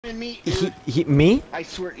Meat, dude. Me? I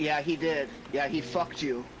swear, yeah, he did. Yeah, he fucked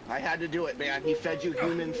you. I had to do it, man. He fed you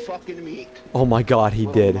human fucking meat. Oh my god, he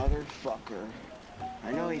little did. Motherfucker.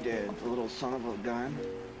 I know he did, the little son of a gun.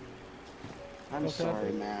 I'm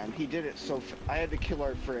sorry, man. He did it so I had to kill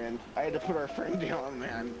our friend. I had to put our friend down,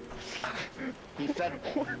 man. He fed...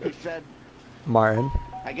 Martin.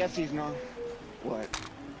 I guess he's not... What?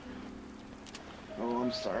 Oh,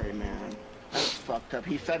 I'm sorry, man. That's fucked up.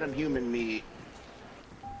 He fed him human meat.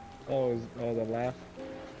 Oh, the laugh?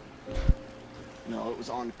 No, it was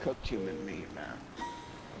uncooked human meat, man.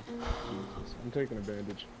 Jesus, I'm taking a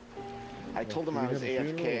bandage. I told him I was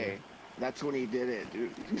AFK. That's when he did it,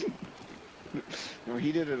 dude. No,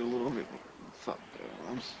 he did it a little bit. Fuck.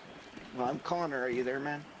 I'm Connor. Are you there,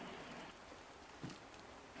 man?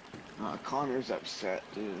 Connor's upset,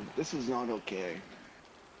 dude. This is not okay.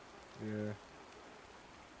 Yeah.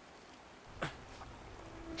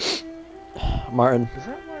 Martin. Is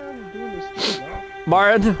that why I'm doing this thing now?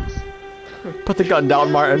 Martin! Put the gun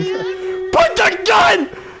down, Martin. Put the gun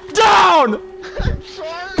down!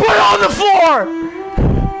 Put it on the floor!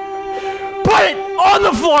 Put it on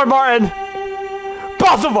the floor, Martin!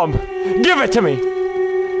 Both of them! Give it to me!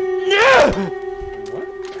 Yeah!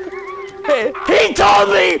 He told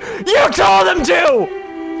me! You told him to!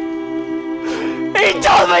 He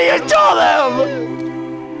told me you told him!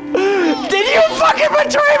 Did you fucking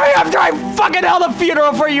betray me after I fucking held a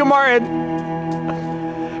funeral for you, Martin?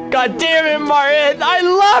 God damn it, Martin! I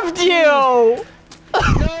loved you!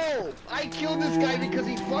 No! I killed this guy because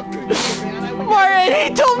he fucked with me, man. Martin, he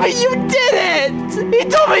told me you did it! He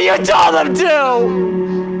told me you told him to!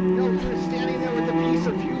 No, you were standing there with a piece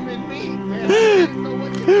of human meat, man. I didn't know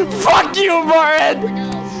what to do. Fuck you, Martin!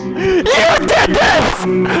 You did this!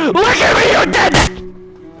 Look at me, you did